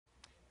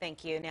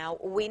Thank you. Now,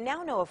 we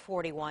now know a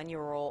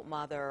 41-year-old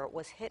mother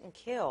was hit and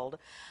killed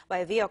by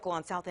a vehicle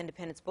on South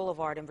Independence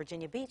Boulevard in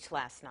Virginia Beach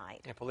last night.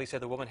 And police said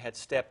the woman had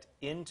stepped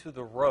into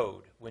the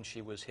road when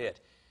she was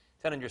hit.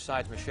 10 on your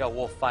side's Michelle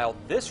Wolf filed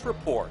this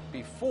report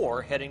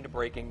before heading to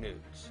breaking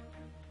news.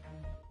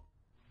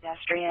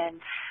 Pedestrian,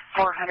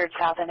 400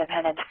 South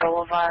Independence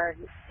Boulevard,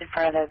 in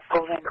front of the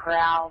Golden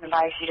Corral. The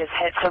device, you just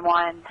hit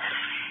someone,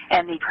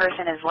 and the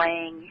person is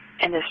laying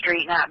in the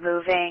street, not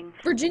moving.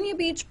 Virginia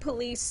Beach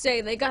police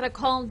say they got a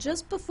call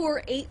just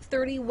before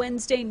 8:30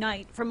 Wednesday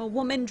night from a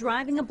woman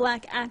driving a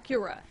black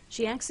Acura.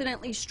 She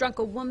accidentally struck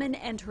a woman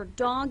and her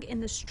dog in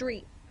the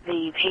street.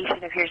 The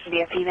patient appears to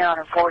be a female in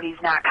her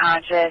 40s, not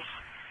conscious,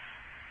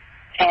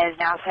 and is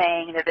now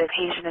saying that the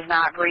patient is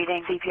not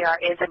breathing. CPR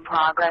is in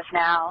progress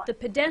now. The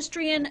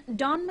pedestrian,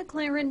 Don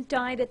McLaren,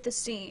 died at the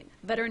scene.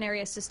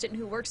 Veterinary assistant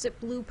who works at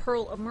Blue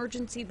Pearl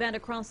Emergency Vet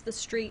across the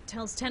street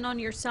tells 10 on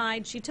your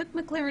side she took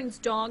McLaren's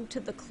dog to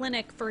the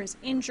clinic for his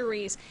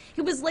injuries.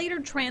 He was later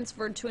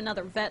transferred to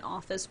another vet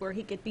office where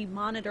he could be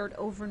monitored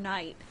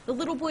overnight. The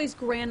little boy's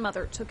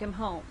grandmother took him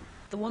home.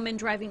 The woman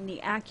driving the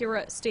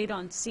Acura stayed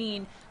on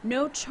scene.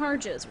 No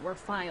charges were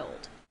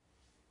filed.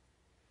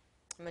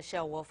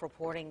 Michelle Wolf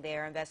reporting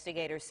there.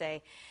 Investigators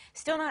say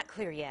still not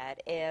clear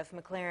yet if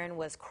McLaren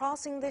was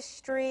crossing the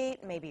street,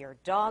 maybe her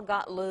dog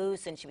got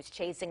loose and she was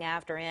chasing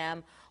after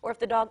him, or if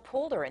the dog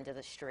pulled her into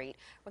the street.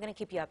 We're going to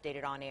keep you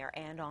updated on air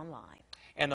and online.